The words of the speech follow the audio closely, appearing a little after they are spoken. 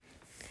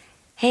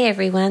Hey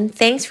everyone,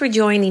 thanks for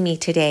joining me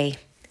today.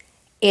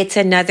 It's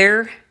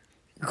another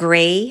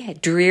gray,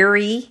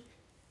 dreary,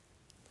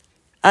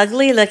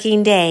 ugly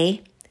looking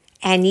day,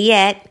 and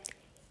yet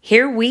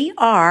here we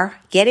are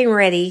getting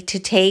ready to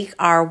take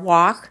our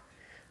walk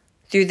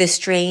through the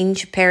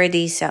strange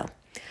paradiso.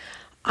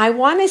 I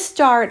want to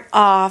start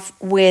off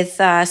with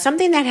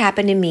something that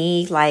happened to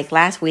me like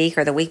last week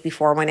or the week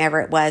before, whenever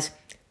it was.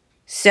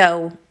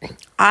 So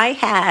I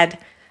had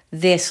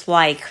this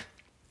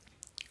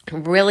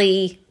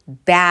really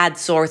bad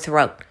sore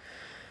throat.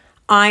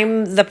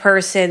 I'm the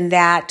person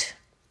that,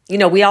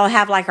 we all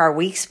have our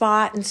weak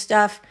spot and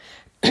stuff.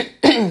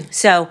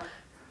 So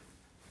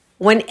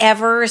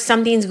whenever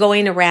something's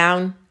going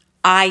around,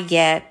 I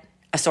get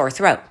a sore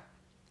throat.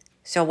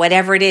 So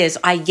whatever it is,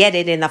 I get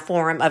it in the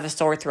form of a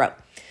sore throat.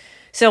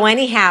 So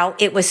anyhow,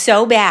 it was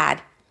so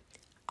bad,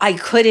 I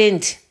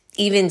couldn't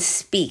even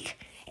speak.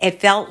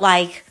 It felt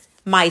like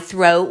my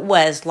throat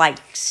was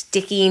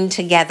sticking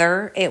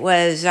together. It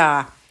was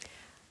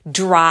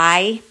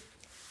dry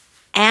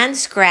and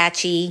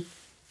scratchy,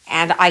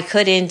 and I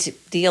couldn't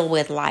deal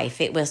with life.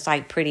 It was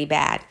pretty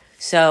bad.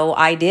 So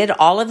I did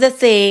all of the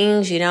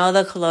things,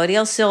 the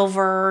colloidal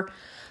silver,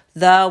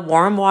 the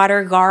warm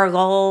water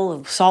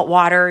gargle, salt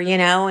water,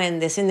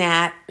 and this and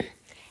that.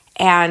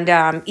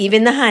 And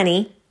even the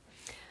honey.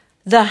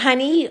 The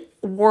honey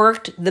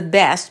worked the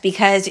best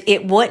because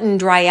it wouldn't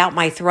dry out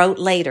my throat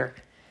later.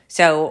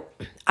 So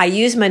I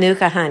used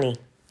Manuka honey.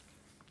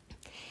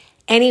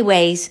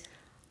 Anyways,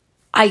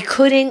 I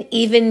couldn't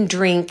even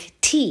drink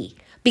tea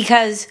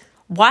because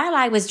while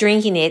I was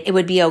drinking it, it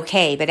would be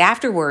okay. But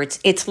afterwards,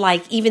 it's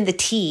like even the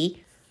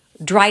tea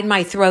dried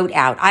my throat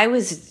out.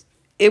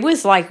 It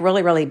was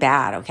really, really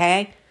bad,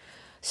 okay?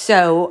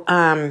 So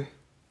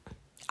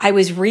I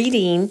was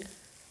reading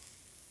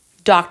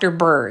Dr.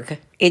 Berg.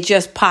 It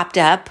just popped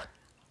up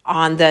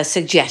on the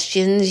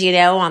suggestions,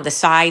 on the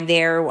side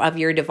there of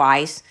your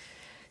device.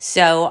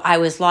 So I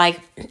was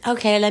like,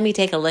 okay, let me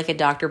take a look at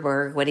Dr.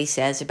 Berg, what he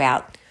says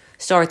about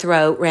sore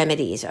throat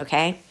remedies,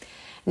 okay?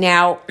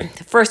 Now,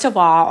 first of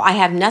all, I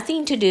have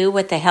nothing to do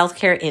with the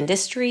healthcare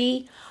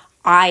industry.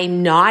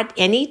 I'm not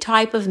any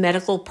type of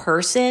medical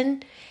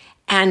person,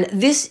 and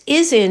this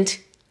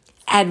isn't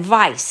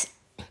advice.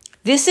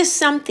 This is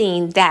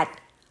something that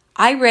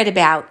I read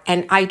about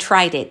and I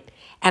tried it,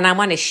 and I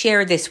want to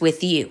share this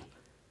with you.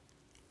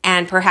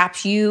 And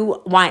perhaps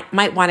you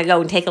might want to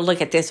go and take a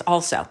look at this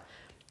also.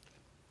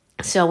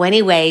 So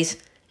anyways,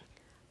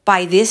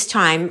 by this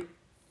time,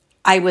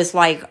 I was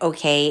like,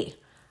 okay,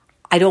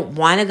 I don't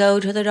want to go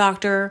to the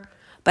doctor,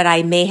 but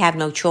I may have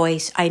no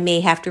choice. I may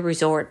have to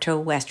resort to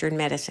Western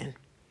medicine.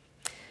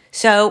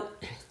 So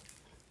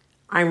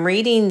I'm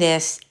reading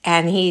this,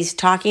 and he's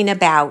talking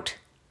about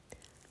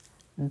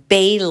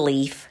bay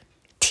leaf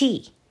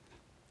tea.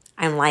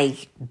 I'm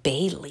like,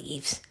 bay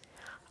leaves?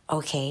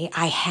 Okay,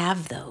 I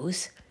have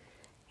those.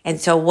 And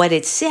so what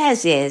it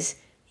says is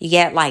you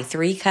get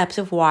 3 cups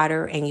of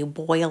water and you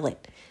boil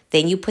it.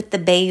 Then you put the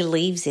bay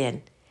leaves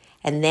in.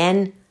 And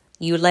then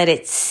you let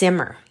it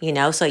simmer,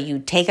 so you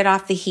take it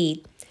off the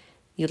heat.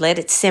 You let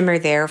it simmer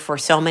there for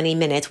so many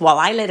minutes. Well,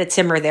 I let it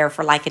simmer there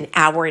for an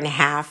hour and a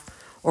half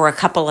or a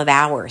couple of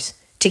hours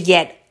to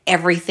get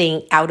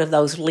everything out of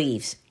those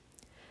leaves.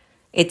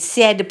 It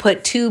said to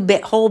put 2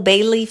 whole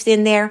bay leaves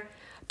in there,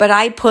 but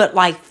I put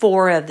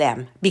 4 of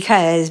them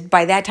because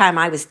by that time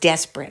I was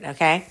desperate,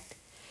 okay?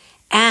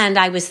 And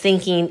I was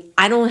thinking,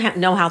 I don't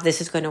know how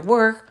this is going to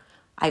work.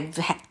 I've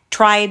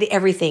tried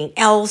everything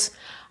else.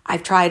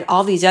 I've tried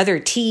all these other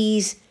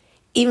teas,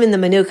 even the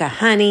Manuka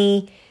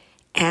honey,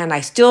 and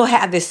I still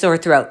have this sore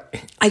throat.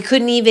 I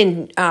couldn't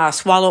even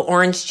swallow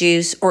orange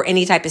juice or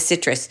any type of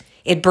citrus.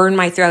 It burned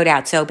my throat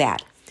out so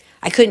bad.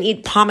 I couldn't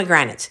eat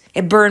pomegranates.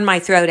 It burned my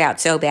throat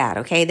out so bad,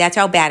 okay? That's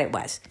how bad it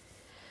was.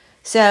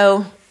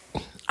 So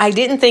I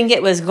didn't think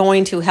it was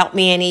going to help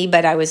me any,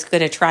 but I was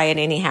going to try it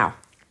anyhow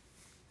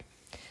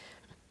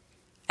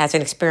as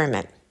an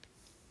experiment.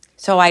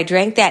 So I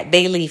drank that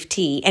bay leaf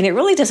tea, and it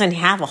really doesn't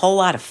have a whole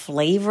lot of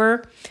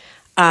flavor.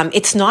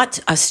 It's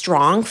not a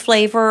strong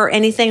flavor or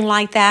anything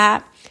like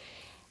that.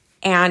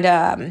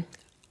 And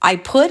I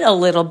put a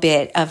little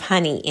bit of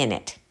honey in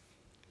it.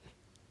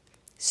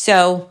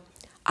 So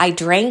I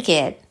drank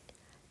it,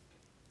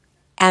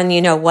 and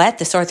you know what?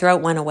 The sore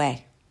throat went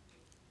away.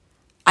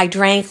 I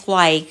drank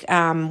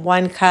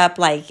 1 cup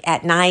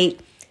at night.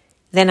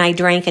 Then I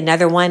drank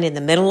another one in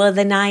the middle of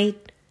the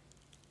night.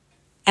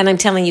 And I'm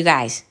telling you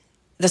guys,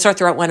 the sore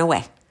throat went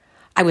away.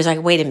 I was like,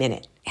 wait a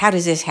minute. How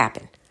does this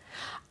happen?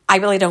 I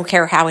really don't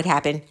care how it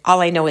happened. All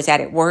I know is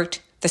that it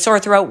worked. The sore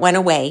throat went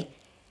away,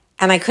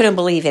 and I couldn't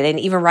believe it. And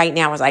even right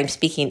now as I'm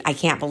speaking, I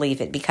can't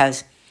believe it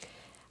because,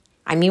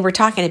 we're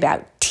talking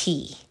about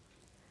tea.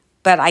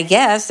 But I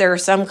guess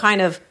there's some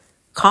kind of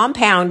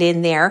compound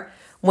in there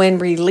when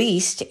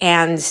released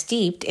and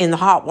steeped in the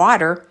hot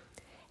water.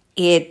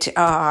 It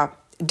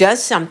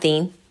does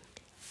something,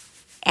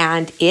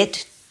 and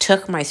it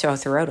took my sore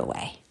throat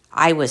away.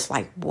 I was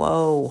like,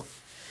 whoa.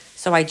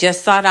 So I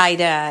just thought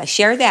I'd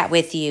share that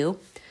with you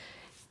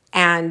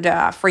and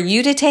for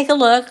you to take a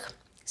look,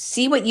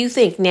 See what you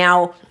think.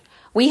 Now,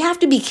 we have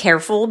to be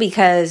careful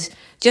because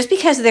just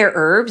because they're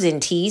herbs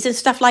and teas and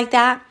stuff like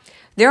that,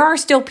 there are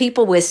still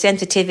people with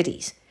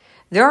sensitivities.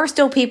 There are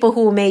still people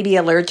who may be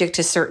allergic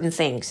to certain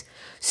things.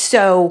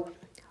 So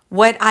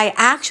what I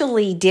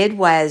actually did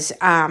was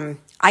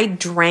I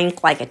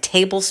drank like a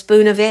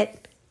tablespoon of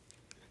it.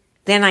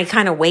 Then I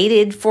kind of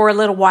waited for a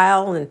little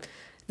while, and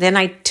then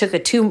I took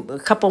a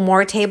couple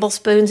more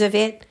tablespoons of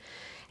it.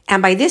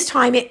 And by this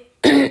time,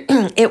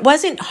 it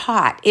wasn't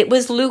hot. It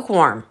was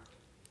lukewarm.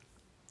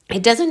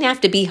 It doesn't have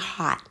to be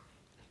hot.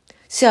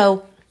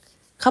 So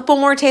a couple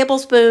more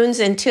tablespoons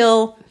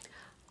until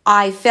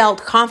I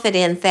felt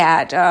confident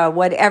that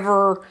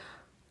whatever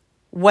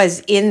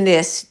was in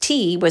this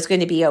tea was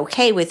going to be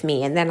okay with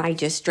me. And then I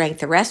just drank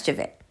the rest of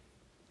it.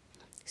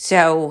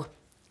 So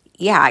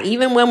yeah,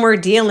 even when we're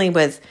dealing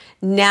with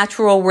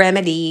natural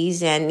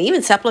remedies and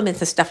even supplements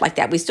and stuff like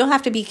that, we still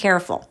have to be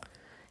careful,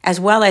 as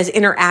well as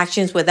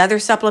interactions with other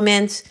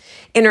supplements,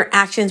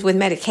 interactions with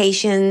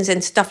medications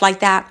and stuff like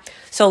that.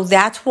 So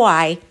that's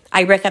why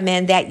I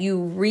recommend that you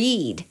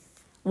read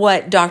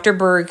what Dr.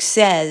 Berg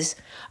says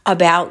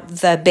about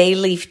the bay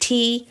leaf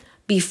tea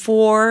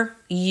before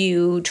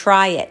you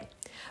try it.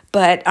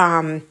 But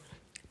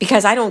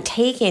because I don't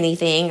take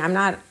anything,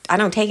 I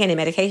don't take any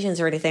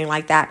medications or anything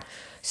like that.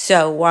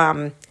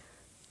 So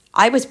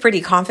I was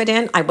pretty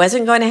confident I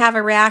wasn't going to have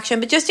a reaction,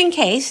 but just in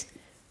case,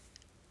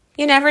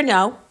 you never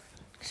know.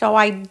 So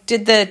I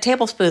did the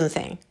tablespoon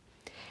thing.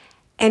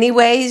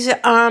 Anyways,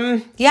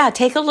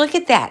 take a look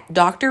at that.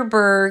 Dr.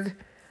 Berg,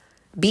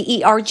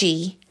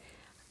 Berg,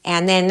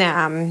 and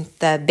then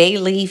the bay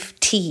leaf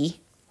tea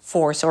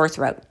for sore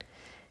throat.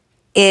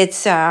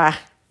 It's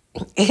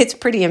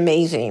pretty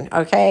amazing,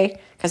 okay?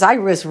 Because I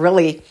was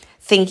really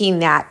thinking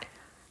that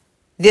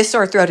this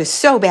sore throat is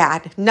so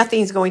bad,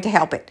 nothing's going to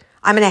help it.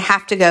 I'm going to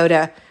have to go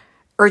to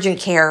urgent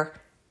care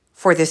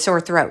for this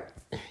sore throat.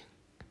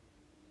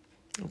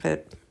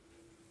 But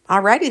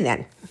alrighty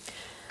then.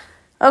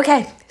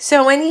 Okay,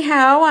 so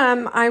anyhow,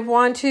 I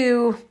want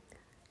to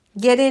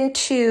get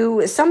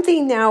into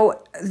something now.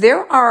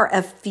 There are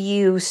a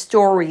few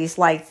stories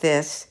like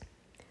this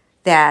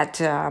that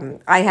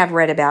I have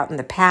read about in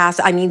the past.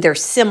 I mean, they're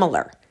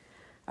similar,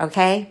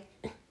 okay?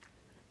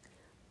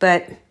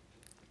 But,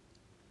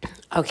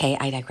 okay,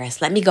 I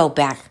digress. Let me go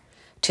back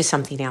to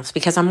something else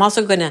because I'm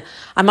also gonna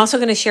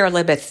share a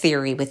little bit of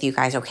theory with you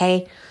guys,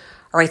 okay?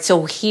 All right,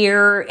 so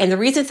here, and the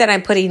reason that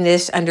I'm putting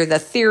this under the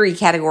theory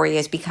category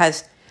is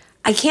because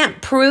I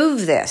can't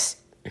prove this.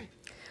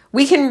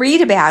 We can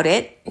read about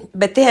it,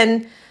 but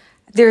then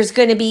there's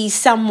going to be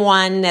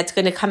someone that's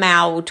going to come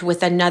out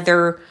with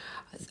another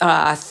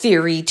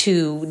theory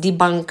to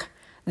debunk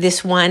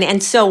this one,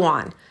 and so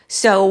on.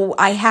 So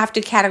I have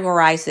to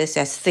categorize this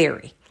as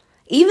theory,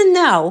 even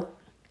though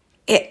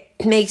it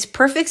makes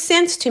perfect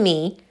sense to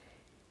me,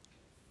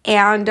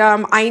 and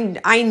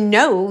I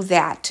know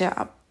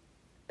that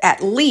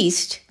at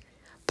least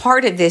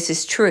part of this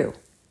is true,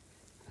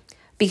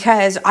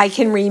 because I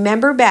can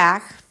remember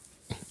back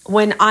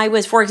when I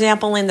was, for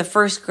example, in the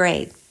first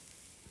grade,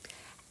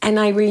 and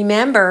I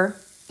remember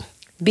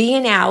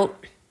being out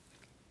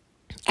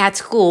at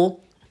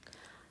school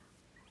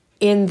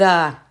in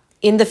the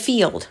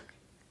field,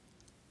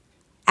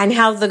 and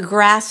how the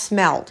grass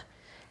smelled,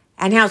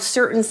 and how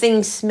certain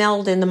things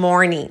smelled in the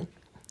morning.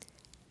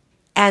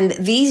 And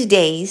these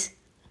days,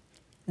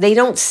 they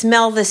don't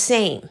smell the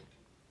same.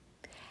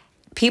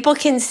 People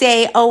can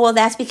say, oh, well,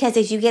 that's because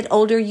as you get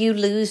older, you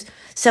lose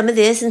some of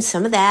this and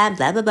some of that,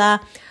 blah, blah, blah.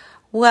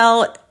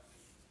 Well,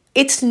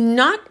 it's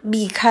not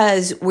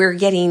because we're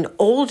getting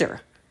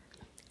older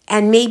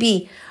and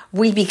maybe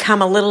we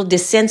become a little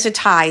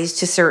desensitized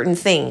to certain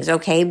things.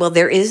 Okay, well,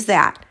 there is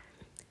that.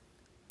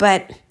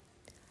 But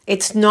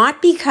it's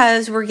not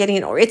because we're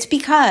getting older. It's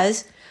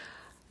because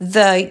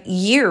the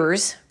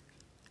years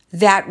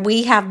that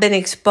we have been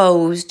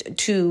exposed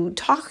to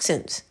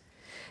toxins.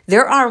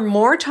 There are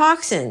more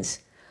toxins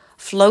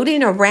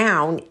floating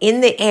around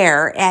in the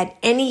air at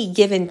any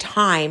given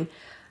time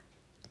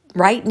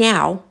right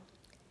now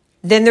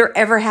than there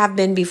ever have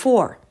been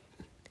before.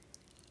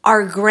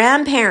 Our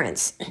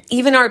grandparents,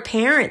 even our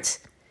parents,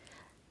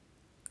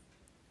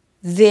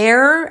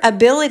 their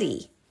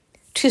ability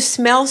to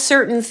smell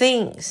certain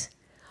things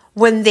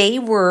when they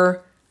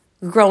were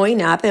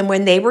growing up and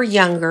when they were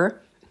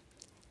younger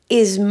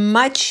is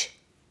much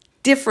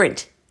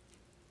different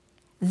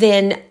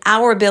than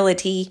our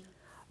ability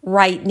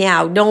right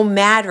now, no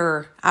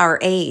matter our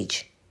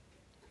age.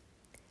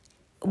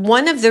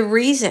 One of the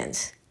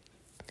reasons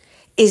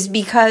is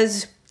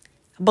because,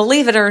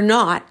 believe it or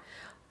not,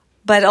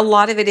 but a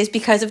lot of it is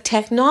because of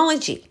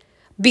technology.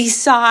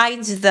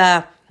 Besides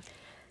the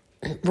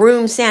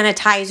room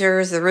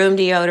sanitizers, the room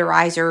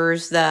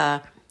deodorizers,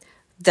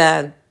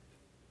 the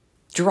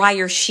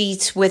dryer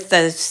sheets with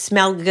the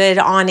smell good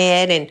on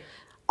it and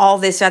all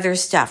this other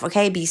stuff,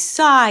 okay?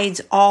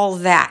 Besides all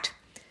that,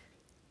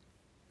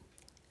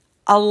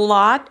 a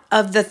lot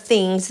of the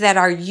things that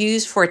are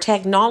used for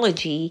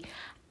technology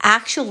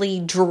actually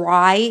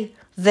dry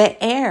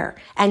the air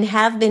and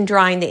have been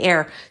drying the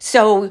air.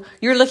 So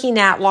you're looking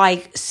at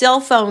like cell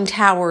phone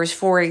towers,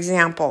 for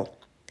example,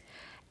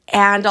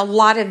 and a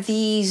lot of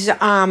these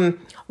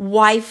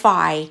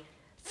Wi-Fi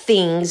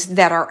things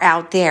that are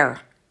out there.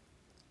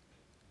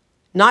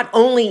 Not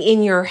only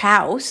in your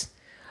house,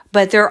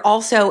 but they're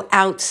also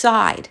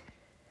outside.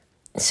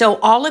 So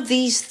all of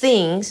these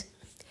things,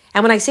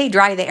 and when I say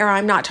dry the air,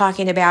 I'm not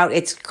talking about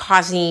it's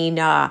causing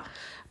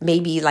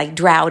maybe like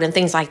drought and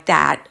things like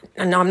that.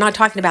 No, I'm not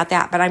talking about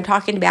that, but I'm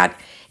talking about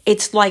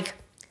it's like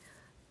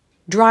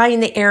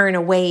drying the air in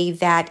a way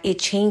that it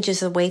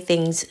changes the way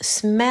things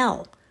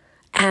smell.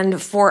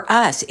 And for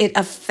us, it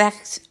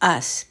affects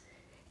us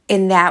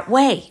in that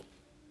way.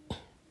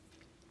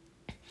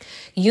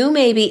 You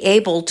may be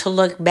able to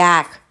look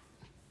back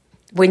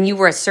when you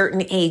were a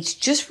certain age.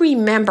 Just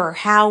remember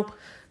how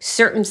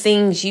certain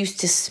things used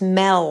to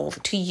smell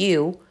to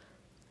you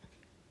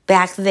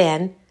back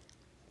then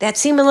that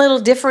seem a little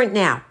different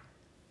now.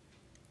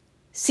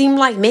 Seem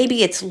like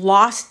maybe it's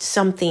lost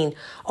something.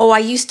 Oh, I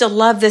used to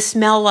love the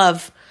smell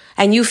of,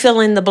 and you fill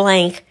in the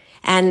blank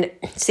and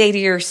say to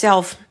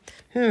yourself,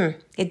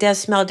 it does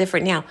smell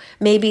different now.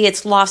 Maybe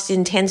it's lost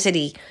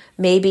intensity.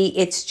 Maybe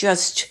it's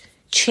just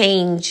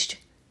changed.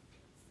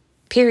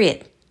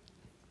 Period.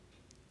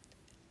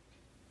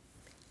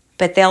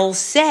 But they'll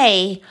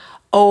say,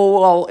 oh,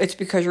 well, it's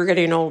because you're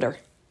getting older.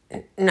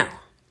 No.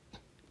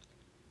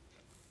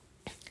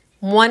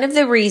 One of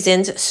the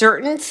reasons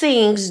certain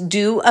things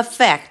do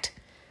affect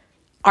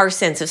our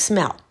sense of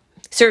smell.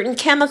 Certain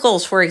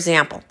chemicals, for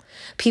example.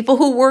 People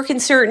who work in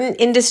certain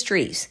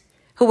industries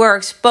who are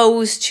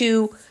exposed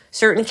to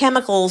certain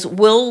chemicals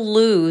will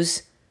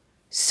lose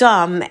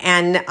some.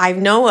 And I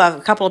know of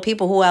a couple of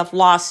people who have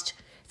lost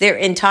their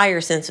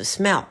entire sense of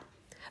smell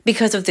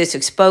because of this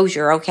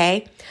exposure,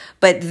 okay?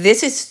 But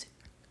this is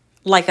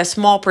like a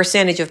small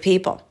percentage of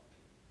people.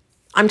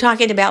 I'm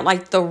talking about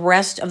like the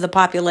rest of the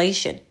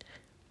population.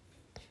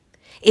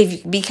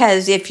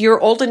 Because if you're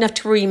old enough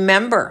to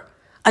remember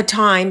a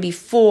time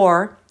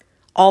before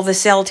all the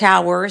cell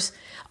towers,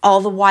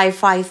 all the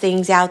Wi-Fi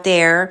things out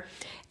there,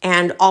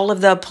 and all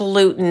of the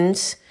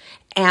pollutants,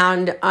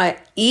 and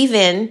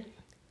even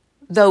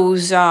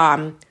those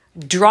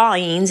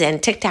drawings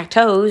and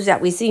tic-tac-toes that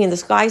we see in the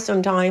sky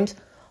sometimes,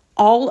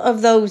 all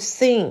of those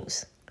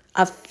things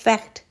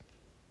affect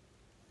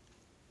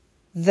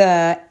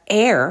the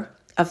air,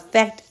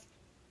 affect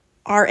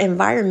our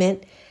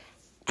environment,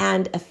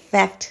 and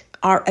affect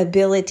our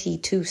ability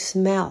to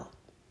smell.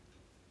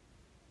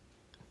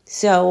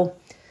 So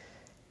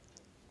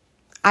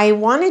I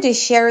wanted to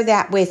share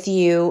that with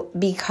you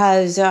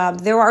because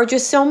there are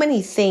just so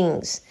many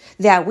things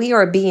that we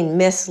are being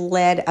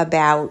misled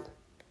about.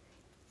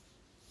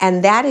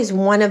 And that is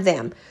one of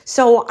them.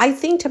 So I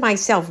think to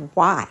myself,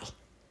 why?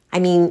 I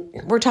mean,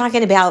 we're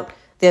talking about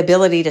the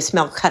ability to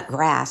smell cut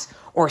grass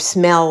or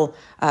smell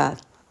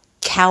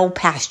cow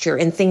pasture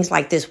and things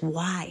like this.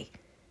 Why?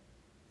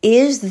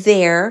 Is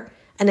there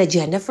an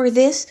agenda for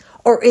this?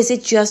 Or is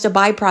it just a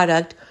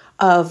byproduct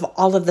of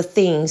all of the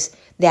things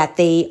that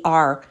they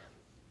are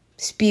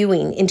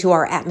spewing into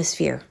our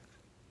atmosphere?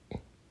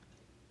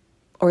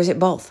 Or is it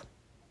both?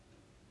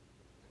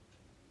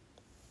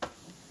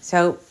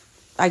 So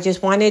I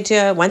just wanted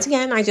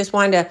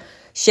to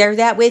share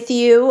that with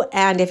you.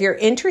 And if you're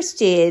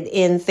interested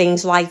in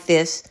things like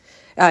this,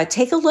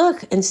 take a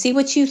look and see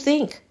what you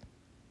think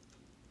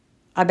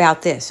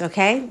about this,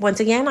 okay? Once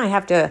again, I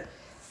have to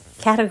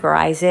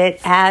categorize it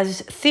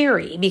as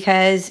theory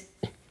because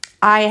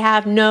I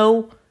have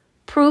no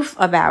proof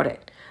about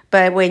it.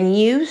 But when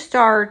you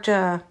start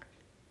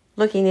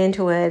looking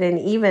into it, and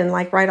even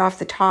like right off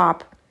the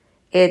top,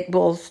 it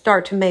will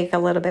start to make a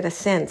little bit of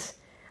sense.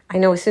 I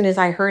know as soon as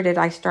I heard it,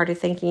 I started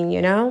thinking,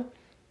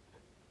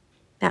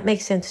 that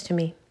makes sense to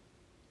me.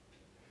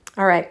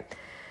 All right.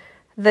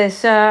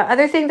 This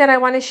other thing that I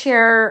want to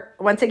share,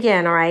 once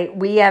again, all right,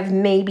 we have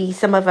maybe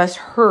some of us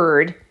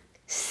heard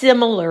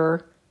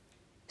similar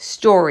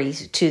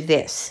stories to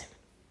this.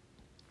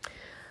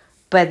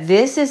 But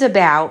this is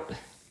about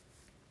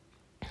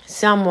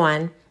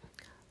someone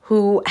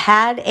who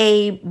had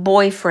a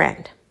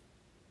boyfriend.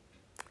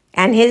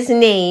 And his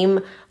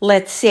name,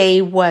 let's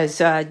say,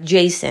 was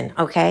Jason,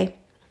 okay?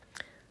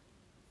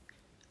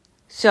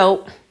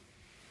 So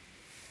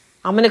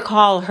I'm going to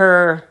call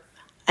her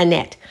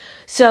Annette.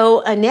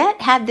 So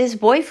Annette had this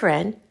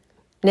boyfriend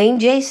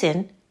named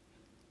Jason,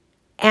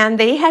 and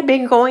they had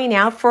been going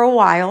out for a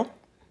while.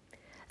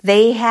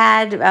 They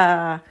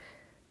had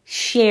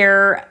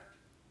shared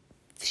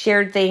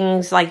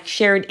things like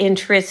shared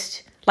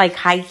interest, like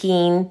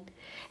hiking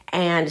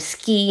and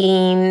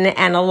skiing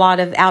and a lot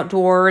of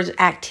outdoors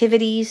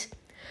activities.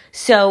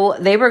 So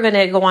they were going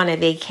to go on a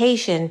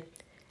vacation,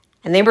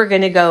 and they were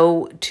going to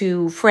go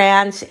to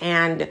France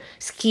and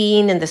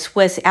skiing in the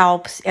Swiss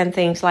Alps and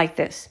things like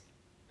this.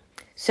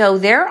 So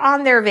they're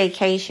on their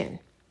vacation,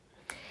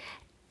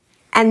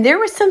 and there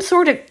was some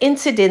sort of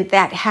incident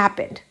that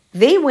happened.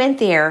 They went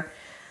there,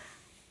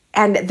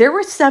 and there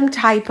was some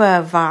type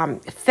of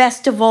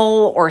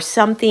festival or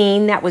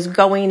something that was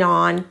going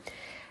on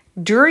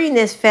during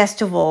this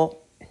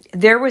festival,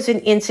 there was an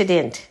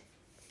incident.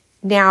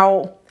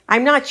 Now,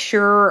 I'm not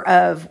sure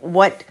of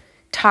what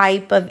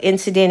type of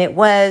incident it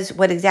was,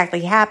 what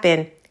exactly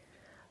happened,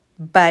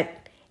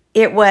 but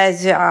it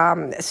was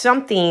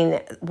something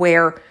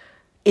where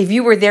if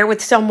you were there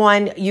with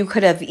someone, you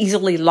could have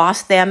easily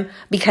lost them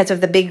because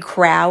of the big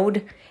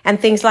crowd and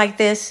things like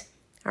this.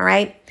 All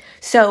right.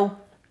 So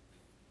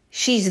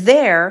she's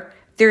there.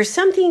 There's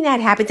something that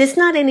happens. It's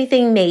not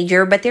anything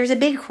major, but there's a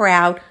big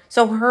crowd.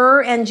 So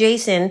her and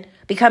Jason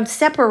become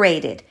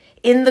separated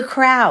in the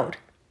crowd.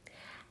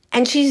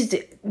 And she's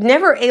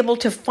never able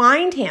to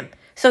find him.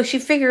 So she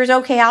figures,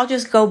 okay, I'll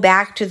just go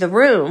back to the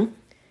room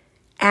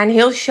and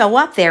he'll show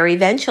up there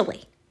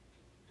eventually.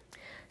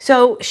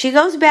 So she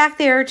goes back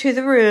there to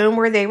the room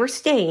where they were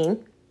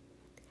staying,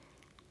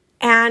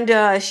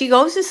 and she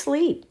goes to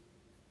sleep.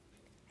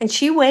 And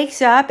she wakes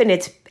up, and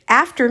it's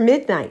after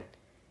midnight,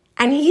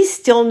 and he's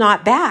still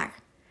not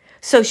back.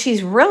 So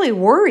she's really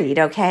worried,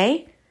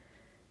 okay?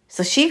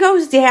 So she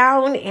goes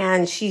down,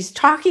 and she's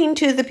talking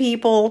to the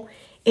people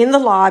in the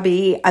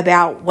lobby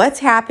about what's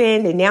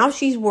happened, and now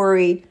she's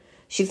worried.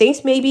 She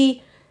thinks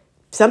maybe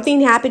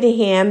something happened to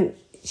him.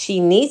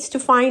 She needs to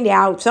find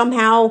out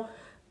somehow,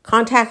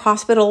 contact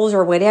hospitals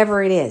or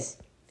whatever it is.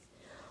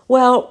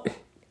 Well,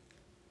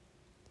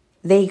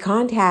 the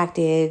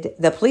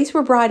police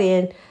were brought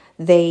in.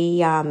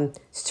 They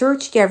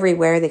searched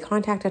everywhere. They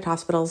contacted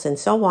hospitals and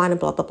so on and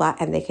blah, blah, blah.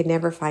 And they could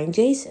never find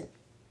Jason.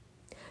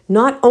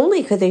 Not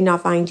only could they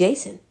not find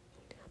Jason,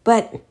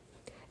 but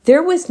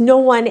there was no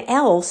one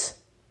else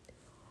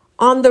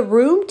on the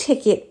room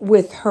ticket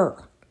with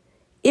her.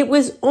 It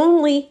was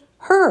only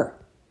her.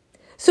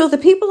 So the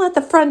people at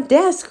the front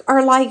desk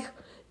are like,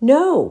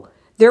 no,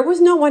 there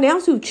was no one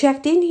else who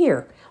checked in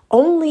here.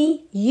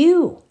 Only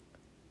you.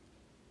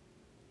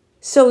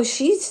 So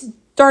she's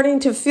starting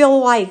to feel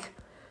like,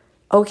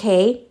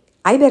 okay,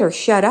 I better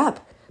shut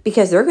up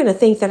because they're going to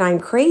think that I'm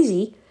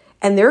crazy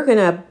and they're going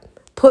to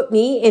put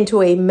me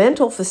into a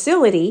mental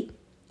facility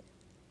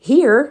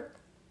here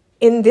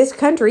in this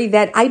country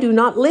that I do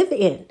not live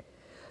in.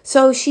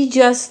 So she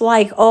just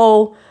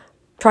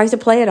tries to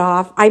play it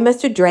off. I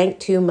must have drank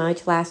too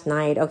much last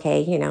night.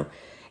 Okay,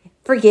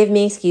 forgive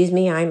me, excuse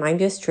me, I'm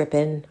just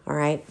tripping, all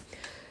right?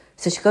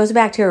 So she goes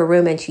back to her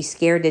room and she's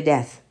scared to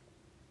death.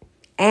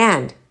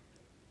 And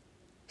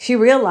she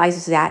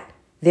realizes that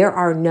there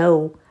are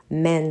no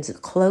men's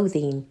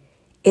clothing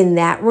in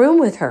that room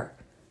with her.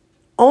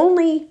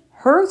 Only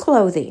her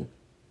clothing.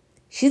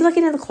 She's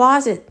looking in the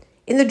closet,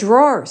 in the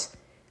drawers.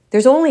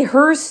 There's only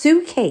her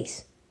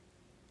suitcase.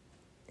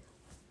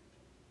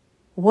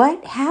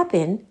 What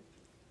happened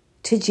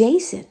to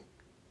Jason?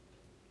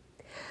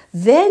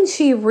 Then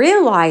she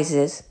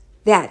realizes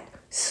that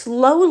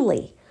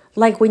slowly,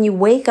 like when you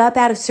wake up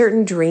out of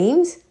certain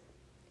dreams,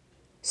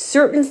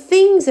 certain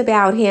things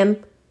about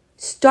him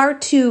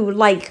start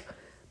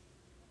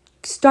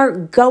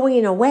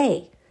going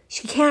away.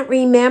 She can't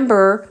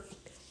remember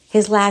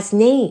his last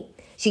name.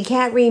 She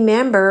can't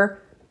remember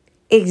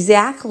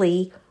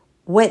exactly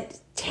what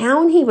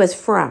town he was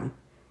from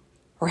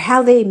or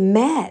how they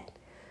met.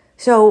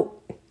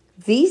 So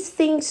these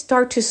things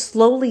start to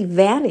slowly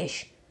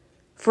vanish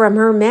from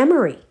her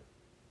memory.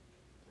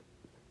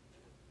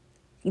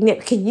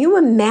 Can you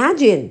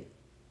imagine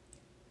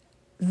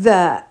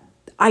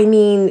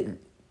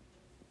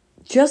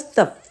just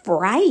the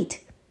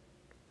fright?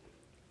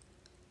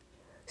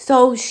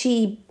 So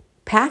she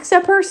packs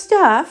up her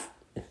stuff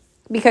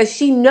because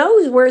she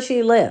knows where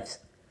she lives.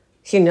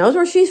 She knows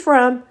where she's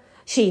from.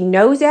 She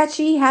knows that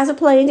she has a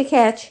plane to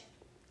catch.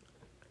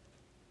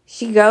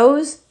 She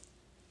goes,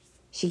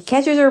 she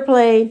catches her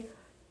plane,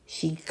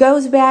 she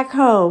goes back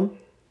home,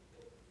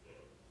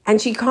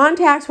 and she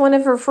contacts one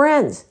of her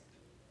friends.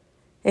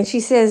 And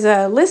she says,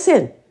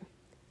 listen,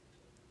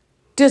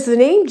 does the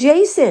name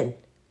Jason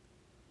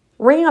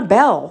ring a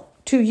bell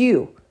to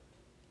you?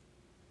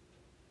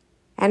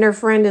 And her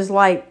friend is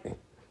like,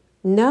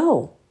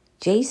 no,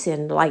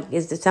 Jason,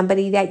 is it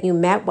somebody that you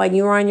met when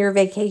you were on your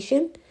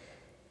vacation?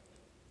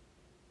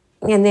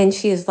 And then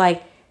she is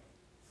like,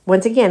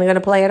 once again, I'm going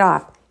to play it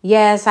off.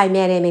 Yes, I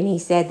met him and he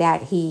said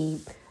that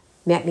he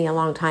met me a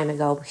long time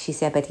ago. She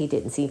said, but he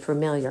didn't seem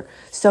familiar.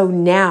 So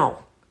now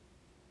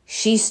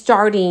she's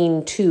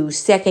starting to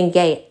second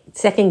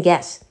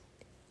guess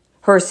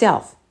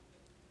herself.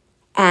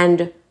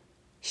 And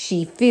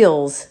she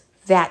feels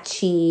that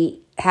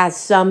she has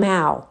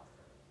somehow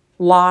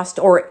lost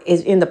or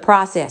is in the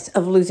process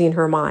of losing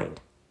her mind.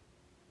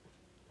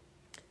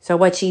 So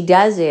what she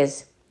does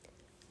is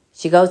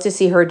she goes to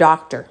see her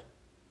doctor.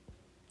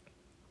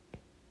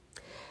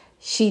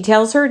 She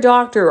tells her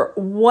doctor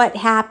what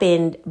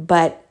happened,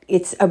 but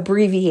it's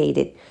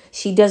abbreviated.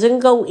 She doesn't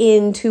go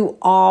into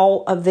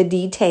all of the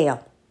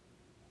detail.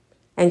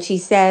 And she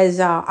says,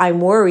 I'm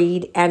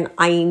worried and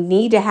I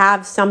need to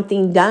have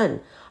something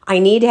done. I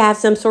need to have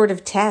some sort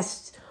of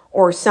test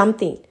or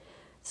something.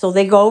 So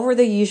they go over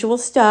the usual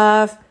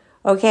stuff.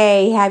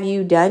 Okay, have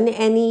you done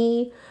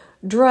any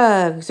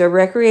drugs or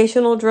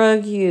recreational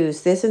drug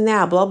use? This and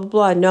that, blah, blah,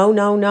 blah.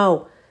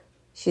 No.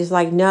 She's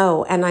like,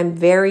 no, and I'm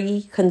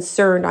very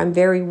concerned. I'm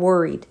very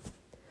worried.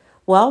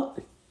 Well,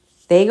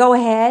 they go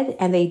ahead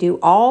and they do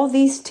all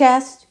these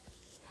tests,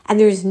 and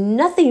there's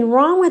nothing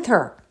wrong with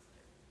her.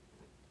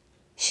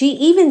 She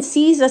even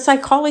sees a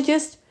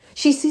psychologist.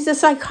 She sees a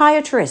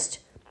psychiatrist.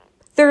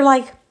 They're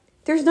like,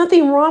 there's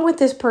nothing wrong with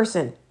this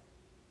person.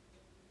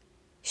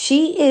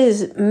 She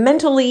is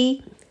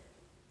mentally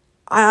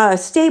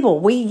stable.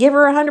 We give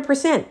her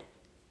 100%.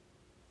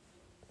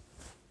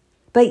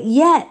 But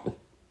yet,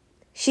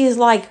 she's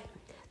like,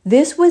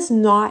 this was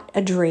not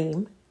a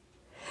dream.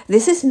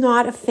 This is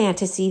not a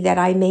fantasy that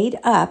I made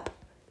up.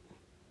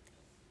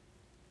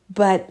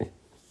 But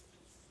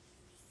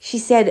she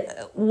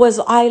said, was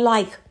I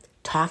like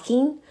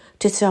talking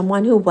to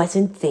someone who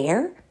wasn't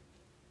there?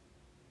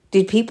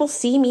 Did people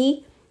see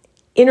me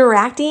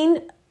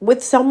interacting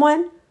with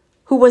someone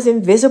who was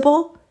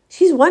invisible?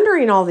 She's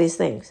wondering all these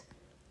things.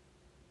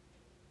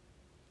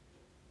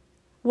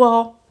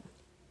 Well,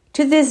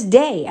 to this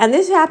day, and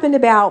this happened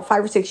about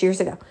 5 or 6 years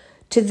ago,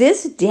 to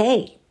this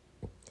day,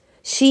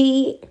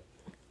 she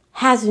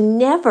has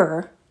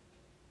never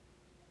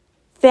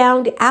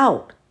found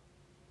out.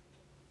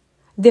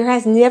 There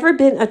has never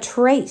been a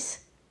trace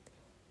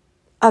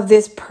of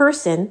this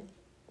person,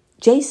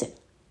 Jason.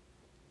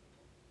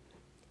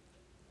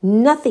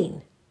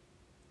 Nothing.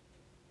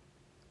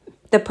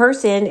 The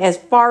person, as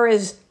far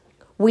as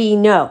we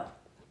know,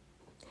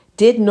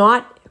 did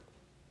not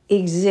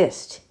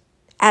exist.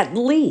 At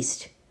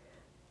least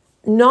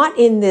not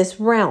in this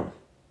realm.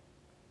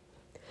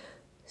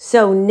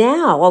 So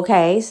now,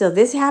 okay, so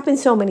this happened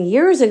so many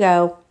years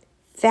ago.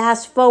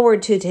 Fast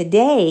forward to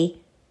today,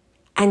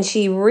 and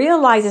she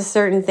realizes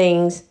certain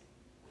things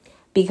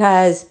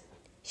because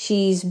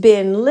she's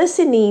been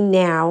listening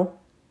now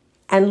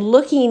and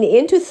looking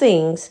into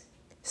things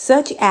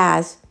such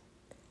as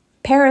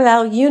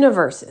parallel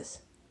universes.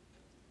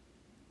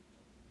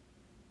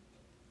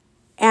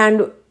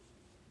 And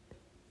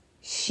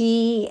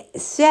she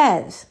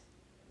says,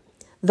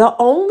 the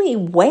only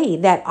way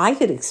that I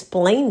could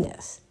explain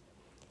this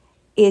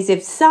is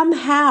if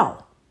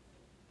somehow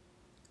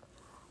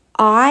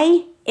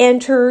I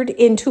entered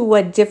into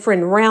a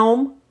different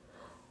realm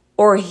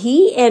or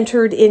he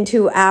entered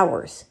into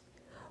ours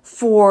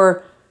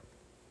for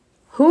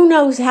who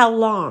knows how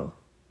long.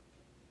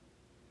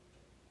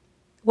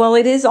 Well,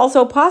 it is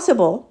also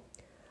possible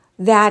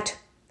that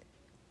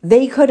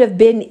they could have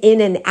been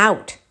in and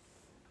out.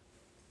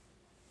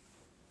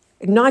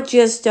 Not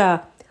just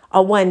a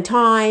one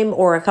time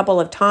or a couple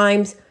of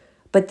times,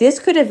 but this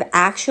could have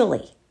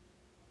actually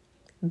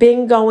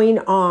been going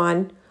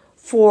on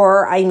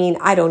for, I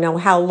don't know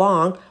how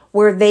long,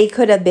 where they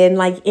could have been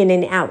like in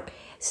and out.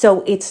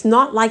 So it's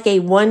not like a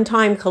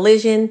one-time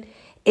collision.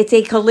 It's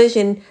a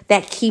collision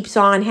that keeps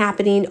on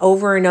happening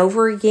over and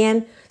over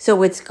again.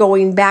 So it's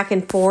going back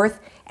and forth.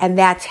 And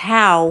that's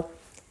how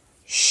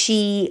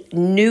she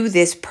knew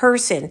this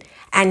person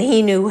and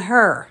he knew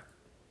her.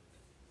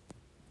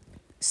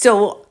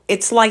 So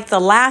it's like the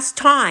last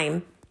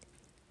time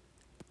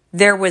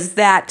there was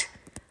that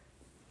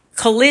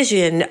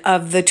collision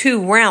of the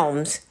two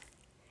realms,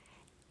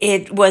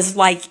 it was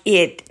like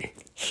it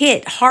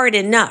hit hard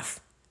enough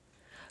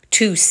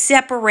to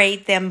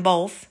separate them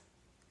both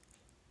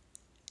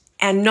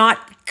and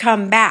not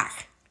come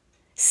back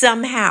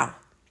somehow.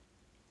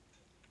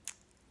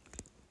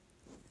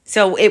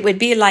 So it would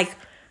be like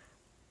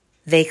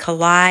they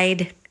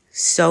collide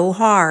so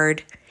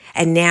hard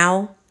and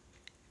now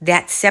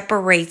that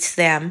separates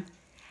them,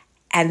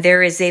 and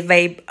there is a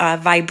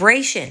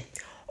vibration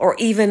or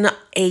even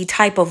a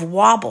type of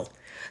wobble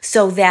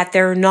so that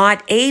they're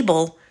not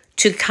able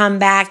to come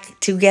back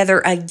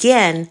together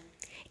again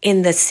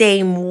in the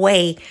same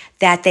way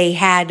that they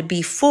had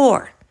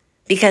before,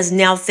 because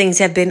now things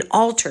have been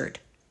altered.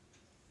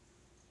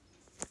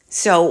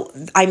 So,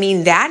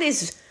 that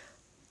is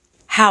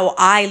how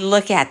I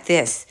look at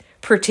this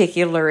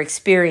particular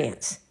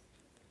experience.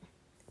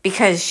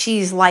 Because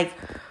she's like,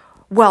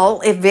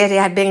 well, if it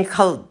had been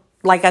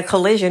like a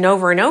collision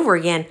over and over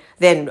again,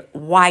 then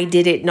why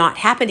did it not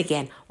happen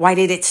again? Why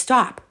did it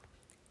stop?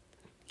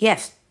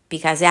 Yes,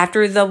 because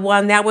after the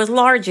one that was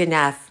large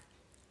enough,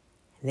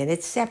 and then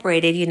it's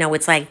separated,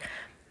 it's like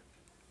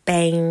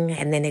bang,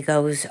 and then it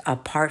goes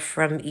apart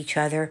from each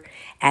other.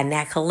 And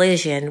that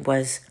collision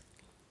was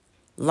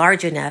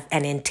large enough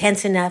and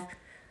intense enough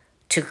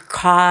to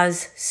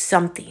cause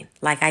something.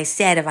 Like I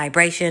said, a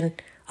vibration,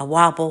 a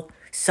wobble,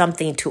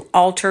 something to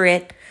alter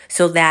it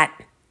so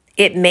that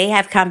it may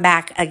have come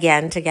back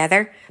again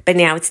together, but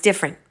now it's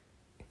different.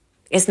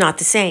 It's not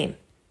the same.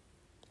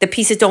 The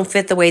pieces don't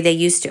fit the way they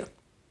used to.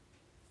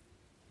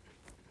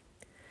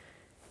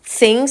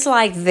 Things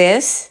like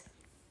this,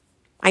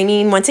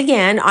 once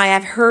again, I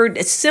have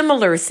heard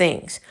similar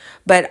things,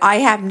 but I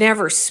have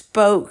never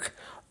spoke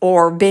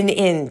or been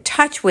in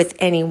touch with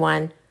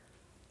anyone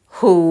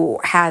who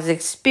has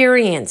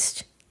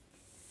experienced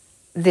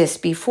this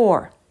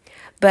before.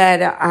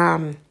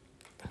 But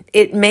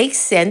it makes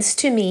sense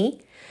to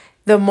me.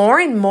 The more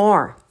and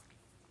more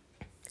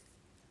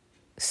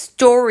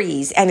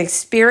stories and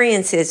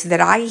experiences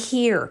that I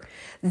hear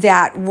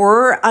that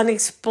were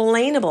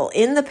unexplainable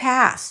in the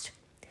past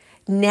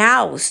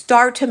now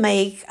start to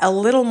make a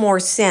little more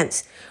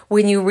sense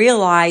when you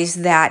realize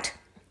that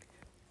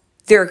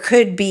there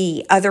could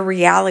be other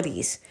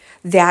realities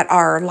that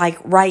are like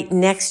right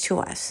next to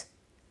us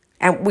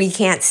and we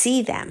can't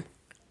see them.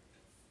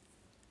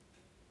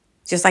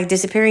 Just like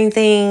disappearing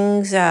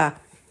things,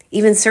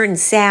 even certain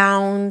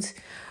sounds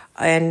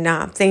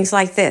and things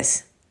like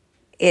this.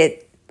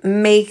 It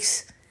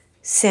makes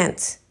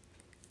sense.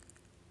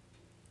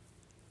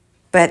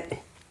 But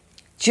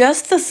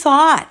just the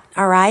thought,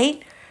 all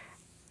right,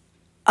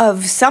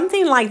 of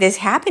something like this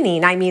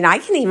happening. I mean, I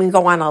can even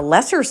go on a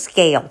lesser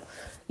scale.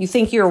 You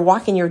think you're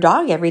walking your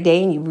dog every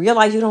day and you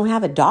realize you don't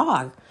have a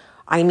dog.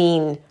 I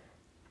mean,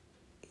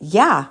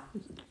 yeah,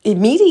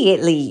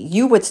 immediately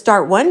you would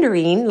start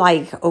wondering,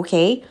 like,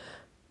 okay,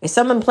 is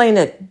someone playing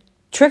a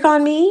trick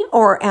on me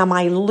or am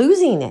I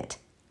losing it?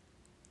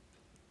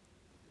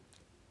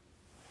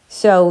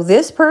 So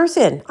this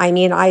person, I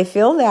mean, I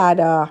feel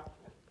that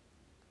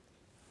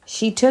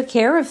she took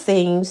care of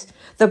things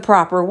the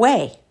proper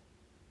way.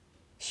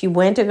 She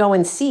went to go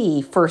and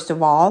see, first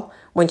of all,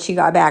 when she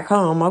got back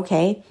home,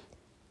 okay,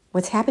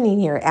 what's happening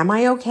here? Am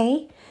I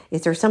okay?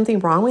 Is there something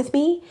wrong with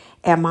me?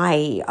 Am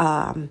I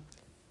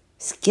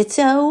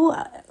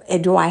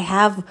schizo? Do I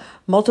have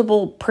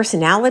multiple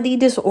personality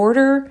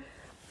disorder?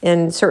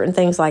 And certain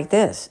things like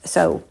this.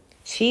 So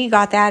she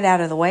got that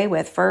out of the way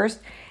with first.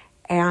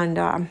 And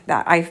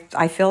that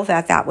I feel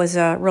that was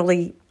a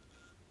really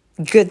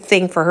good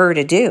thing for her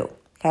to do.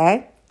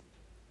 Okay?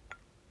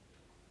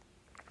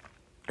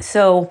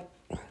 So,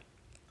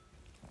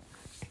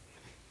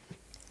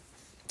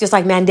 just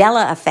like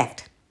Mandela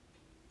effect.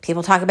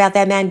 People talk about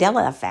that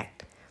Mandela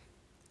effect.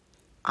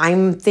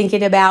 I'm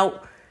thinking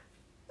about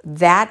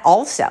that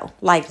also.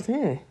 Like,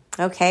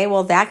 okay,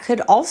 well, that could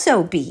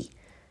also be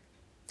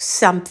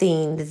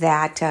something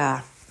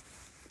that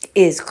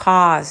is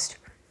caused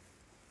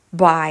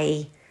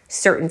by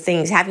certain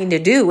things having to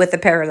do with the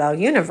parallel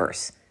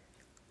universes,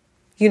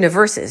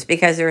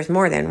 because there's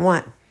more than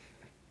one,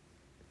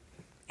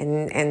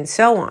 and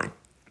so on.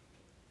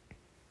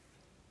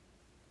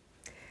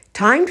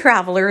 Time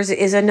travelers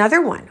is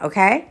another one,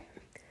 okay?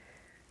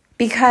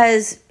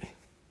 Because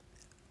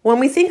when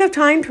we think of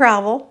time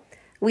travel,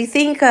 we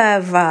think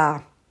of,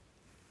 that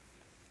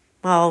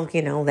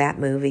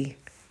movie,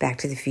 Back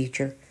to the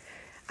Future.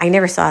 I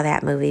never saw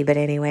that movie, but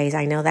anyways,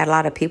 I know that a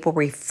lot of people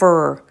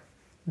refer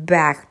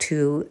back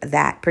to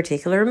that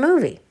particular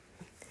movie.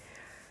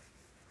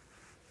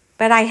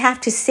 But I have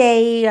to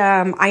say,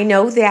 I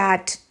know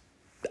that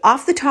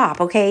off the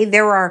top, okay,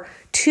 there are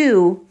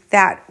two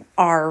that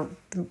are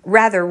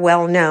rather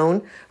well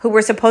known who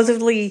were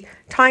supposedly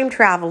time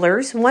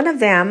travelers. One of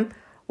them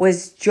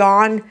was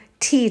John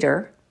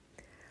Titor,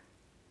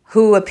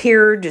 who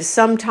appeared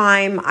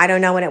sometime, I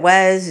don't know when it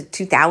was,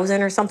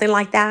 2000 or something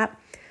like that.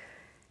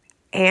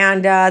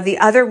 And the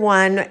other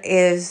one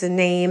is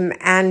named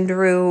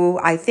Andrew,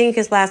 I think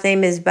his last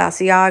name is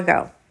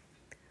Basiago,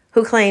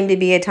 who claimed to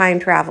be a time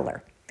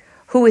traveler,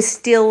 who is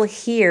still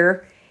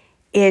here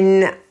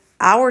in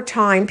our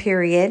time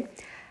period.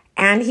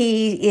 And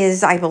he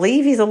is, I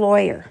believe he's a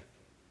lawyer.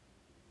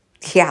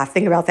 Yeah,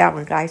 think about that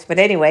one, guys. But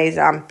anyways,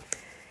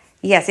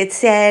 yes, it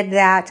said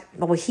that,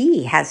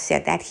 he has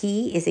said that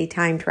he is a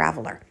time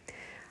traveler.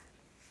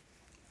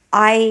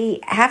 I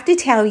have to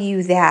tell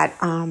you that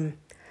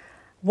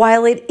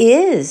while it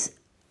is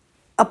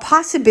a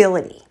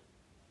possibility,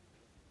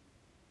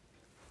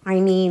 I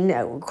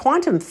mean,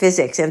 quantum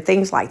physics and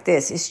things like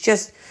this is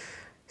just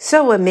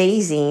so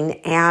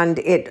amazing, and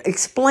it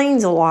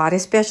explains a lot,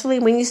 especially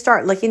when you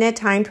start looking at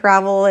time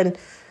travel and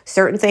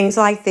certain things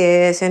like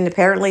this. And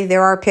apparently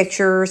there are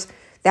pictures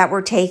that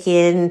were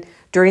taken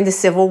during the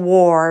Civil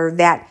War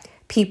that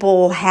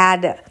people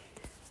had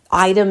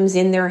items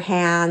in their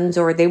hands,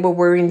 or they were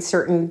wearing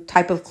certain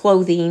type of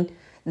clothing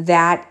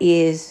that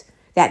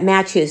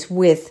matches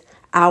with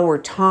our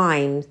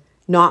time,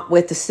 not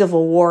with the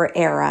Civil War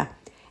era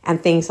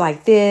and things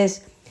like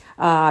this.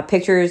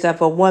 Pictures of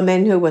a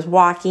woman who was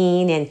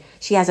walking and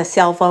she has a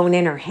cell phone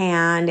in her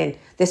hand, and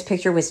this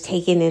picture was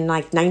taken in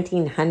like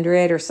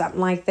 1900 or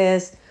something like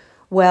this.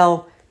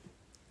 Well,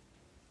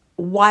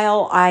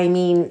 while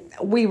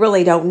we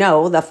really don't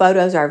know, the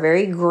photos are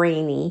very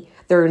grainy.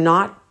 They're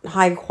not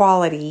high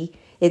quality.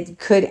 It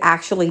could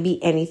actually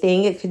be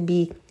anything. It could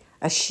be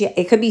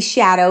it could be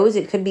shadows.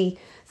 It could be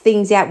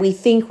things that we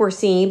think we're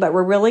seeing, but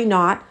we're really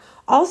not.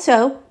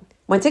 Also,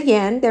 once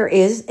again, there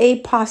is a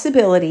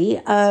possibility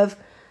of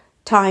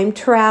time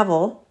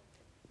travel,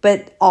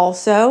 but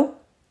also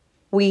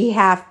we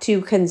have to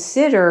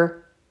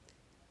consider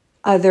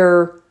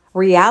other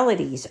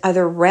realities,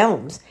 other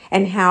realms,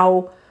 and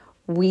how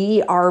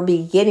we are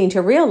beginning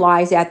to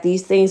realize that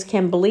these things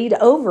can bleed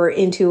over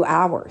into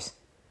ours.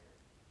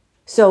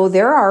 So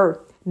there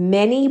are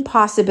many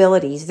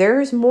possibilities.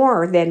 There's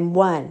more than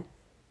one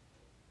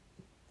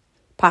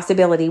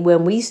possibility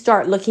when we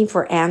start looking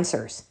for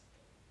answers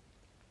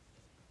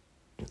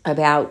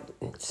about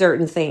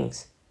certain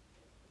things.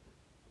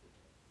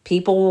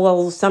 People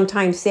will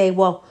sometimes say,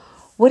 well,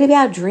 What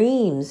about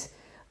dreams?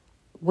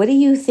 What do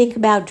you think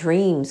about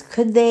dreams?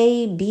 Could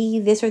they be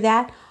this or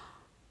that?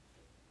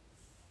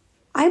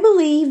 I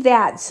believe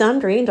that some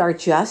dreams are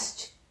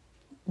just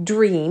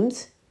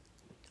dreams.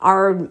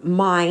 Our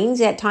minds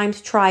at times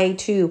try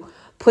to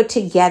put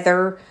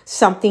together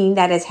something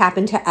that has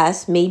happened to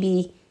us,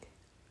 maybe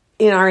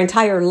in our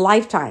entire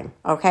lifetime,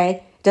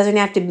 okay? It doesn't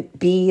have to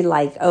be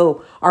like,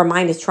 oh, our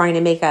mind is trying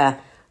to make a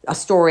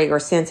story or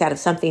sense out of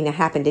something that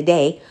happened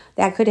today.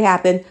 That could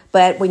happen.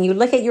 But when you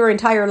look at your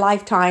entire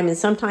lifetime, and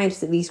sometimes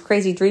these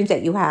crazy dreams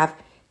that you have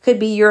could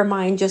be your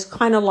mind just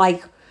kind of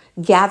like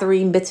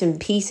gathering bits and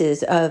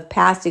pieces of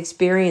past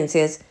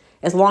experiences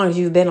as long as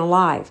you've been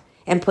alive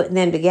and putting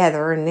them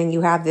together. And then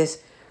you have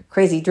this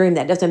crazy dream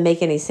that doesn't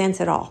make any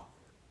sense at all.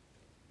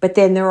 But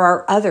then there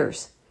are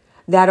others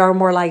that are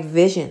more like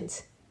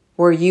visions,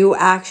 where you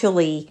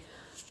actually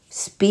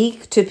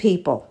speak to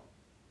people.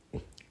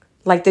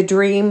 Like the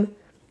dream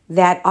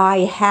that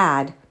I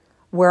had,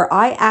 where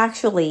I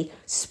actually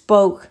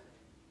spoke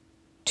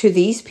to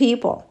these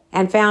people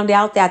and found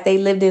out that they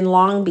lived in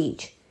Long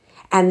Beach,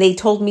 and they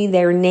told me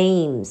their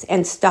names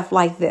and stuff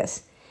like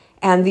this.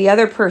 And the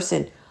other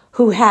person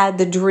who had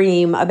the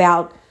dream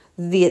about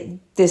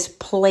this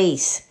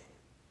place,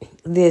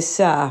 this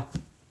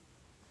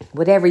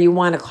whatever you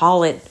want to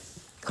call it,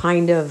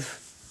 kind of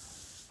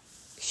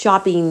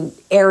shopping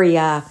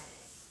area,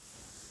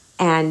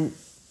 and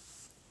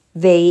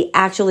they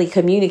actually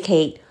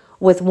communicate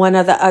with one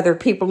of the other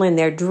people in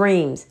their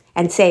dreams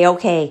and say,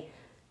 okay,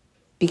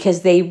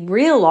 because they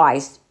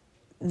realized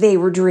they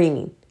were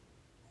dreaming.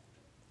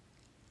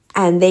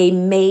 And they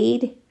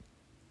made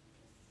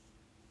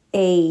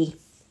a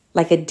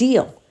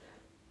deal.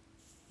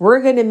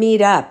 We're going to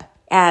meet up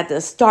at the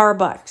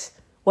Starbucks,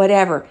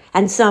 whatever.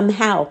 And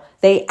somehow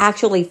they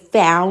actually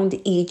found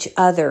each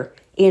other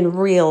in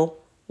real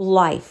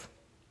life.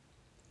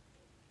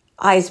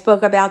 I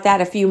spoke about that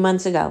a few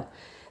months ago.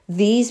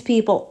 These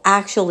people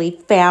actually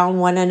found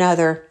one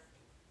another.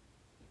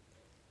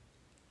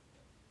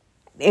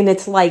 And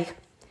it's like,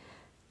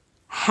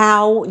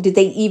 how did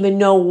they even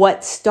know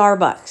what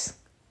Starbucks?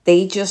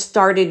 They just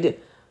started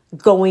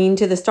going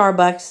to the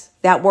Starbucks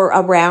that were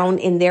around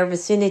in their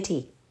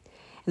vicinity.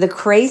 The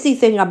crazy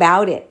thing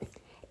about it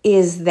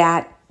is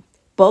that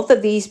both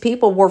of these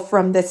people were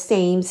from the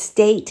same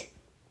state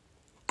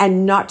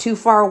and not too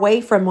far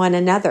away from one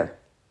another.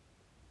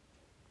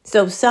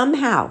 So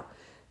somehow,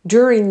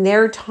 during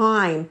their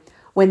time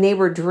when they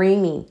were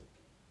dreaming,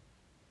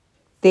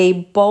 they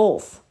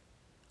both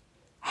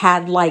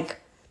had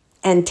like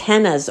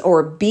antennas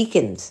or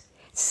beacons,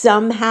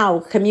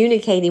 somehow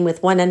communicating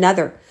with one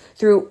another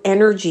through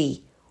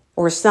energy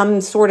or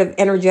some sort of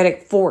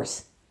energetic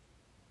force.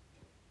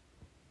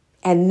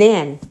 And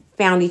then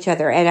found each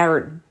other and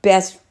are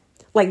best,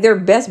 like they're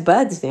best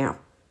buds now.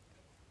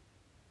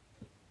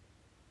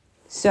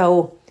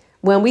 So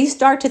when we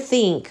start to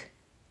think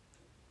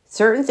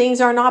certain things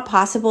are not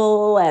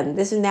possible and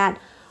this and that,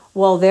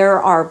 well,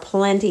 there are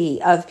plenty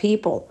of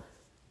people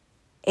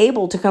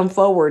able to come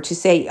forward to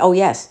say, oh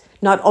yes,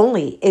 not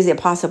only is it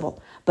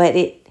possible, but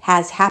it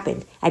has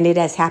happened, and it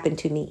has happened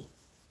to me.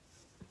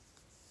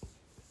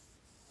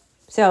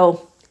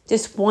 So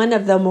just one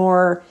of the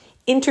more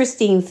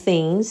interesting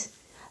things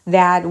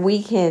that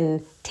we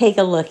can take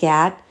a look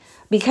at,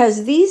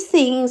 because these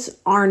things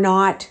are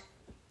not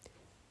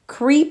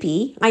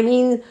creepy. I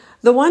mean,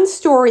 the one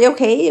story,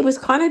 okay, it was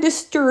kind of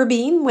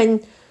disturbing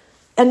when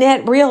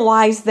Annette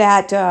realized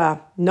that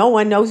no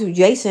one knows who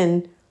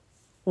Jason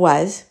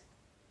was,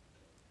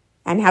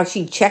 and how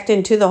she checked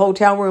into the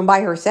hotel room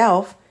by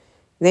herself.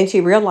 And then she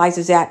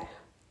realizes that,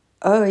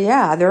 oh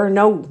yeah, there are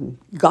no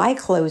guy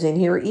clothes in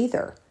here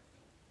either.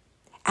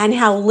 And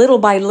how little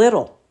by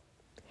little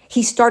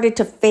he started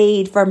to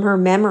fade from her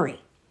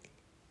memory.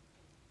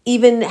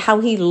 Even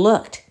how he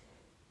looked,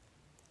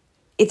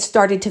 it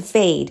started to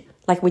fade.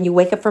 Like when you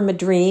wake up from a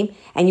dream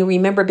and you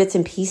remember bits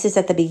and pieces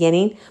at the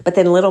beginning, but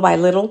then little by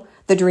little,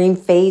 the dream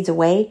fades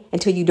away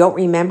until you don't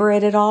remember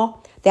it at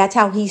all. That's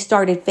how he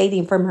started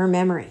fading from her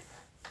memory.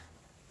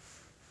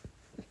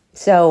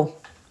 So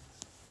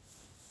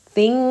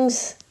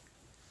things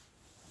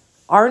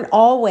aren't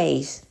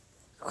always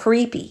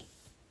creepy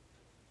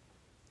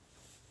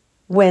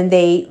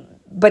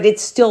but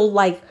it's still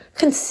like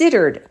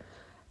considered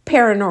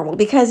paranormal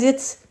because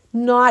it's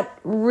not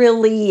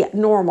really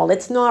normal.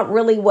 It's not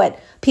really what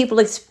people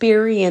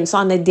experience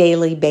on a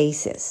daily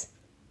basis.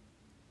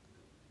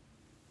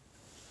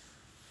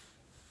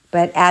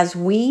 But as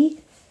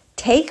we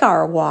take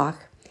our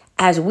walk,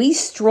 as we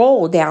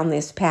stroll down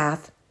this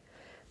path,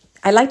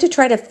 I like to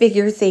try to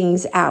figure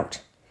things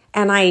out.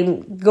 And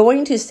I'm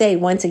going to say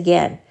once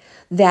again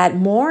that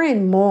more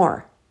and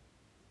more,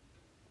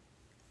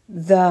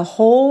 the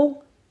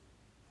whole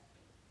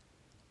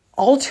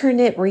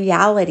alternate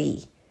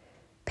reality,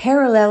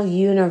 parallel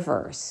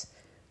universe,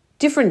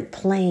 different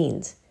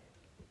planes,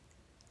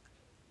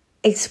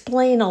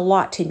 explain a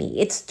lot to me.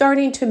 It's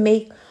starting to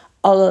make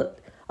a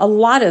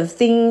lot of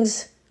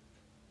things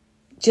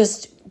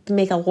just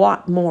make a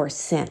lot more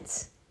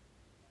sense.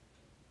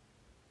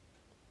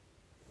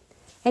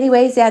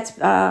 Anyways, that's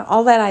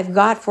all that I've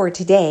got for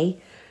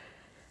today.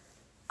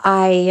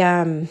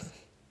 Yeah,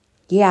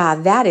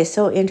 that is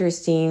so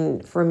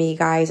interesting for me,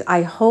 guys.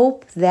 I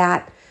hope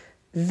that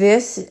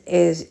this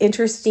is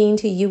interesting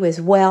to you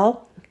as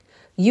well.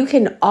 You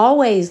can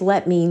always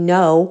let me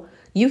know.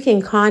 You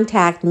can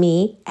contact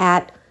me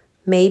at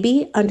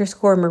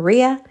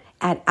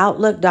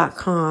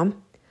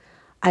maybe_Maria@outlook.com.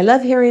 I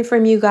love hearing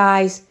from you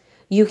guys.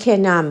 You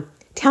can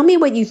tell me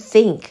what you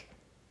think.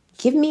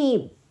 Give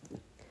me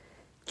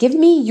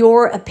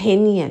your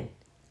opinion.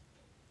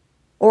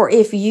 Or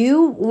if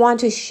you want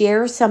to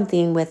share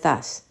something with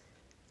us,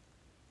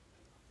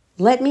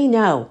 let me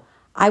know.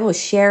 I will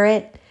share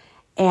it.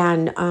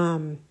 And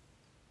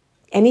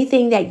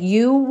anything that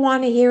you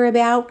want to hear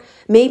about,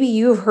 maybe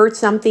you've heard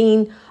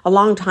something a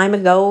long time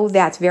ago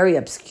that's very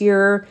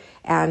obscure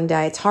and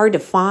it's hard to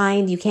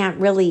find. You can't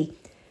really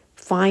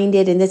find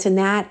it and this and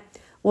that.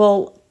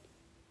 Well,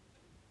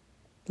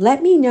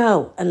 let me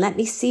know and let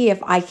me see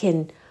if I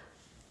can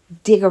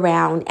dig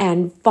around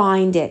and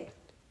find it.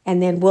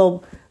 And then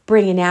we'll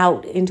bring it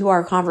out into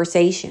our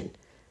conversation.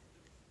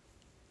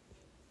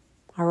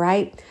 All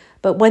right.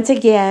 But once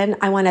again,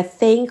 I want to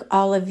thank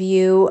all of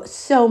you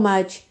so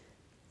much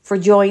for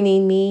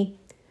joining me.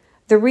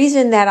 The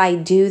reason that I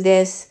do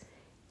this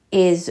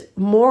is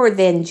more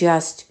than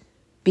just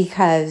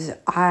because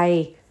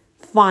I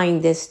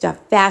find this stuff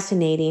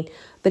fascinating,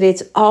 but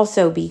it's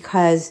also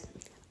because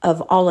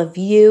of all of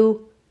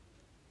you,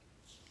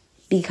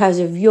 because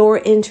of your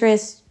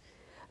interest,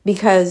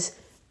 because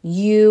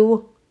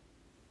you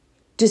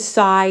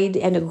decide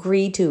and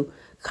agree to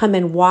come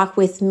and walk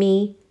with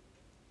me.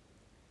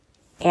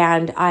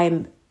 And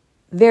I'm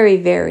very,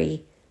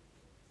 very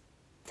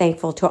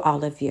thankful to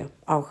all of you.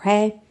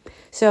 Okay.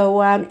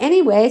 So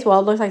anyways, well,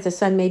 it looks like the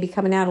sun may be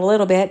coming out a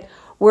little bit.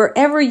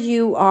 Wherever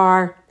you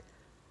are,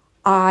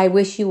 I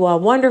wish you a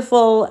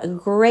wonderful,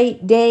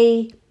 great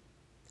day.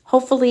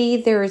 Hopefully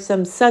there is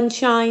some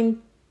sunshine.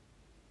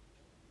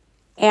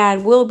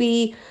 And we'll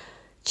be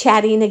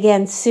chatting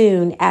again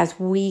soon as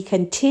we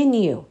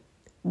continue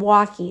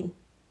walking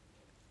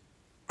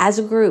as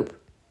a group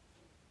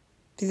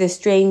through the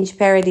strange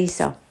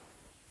paradiso.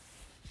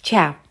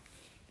 Ciao.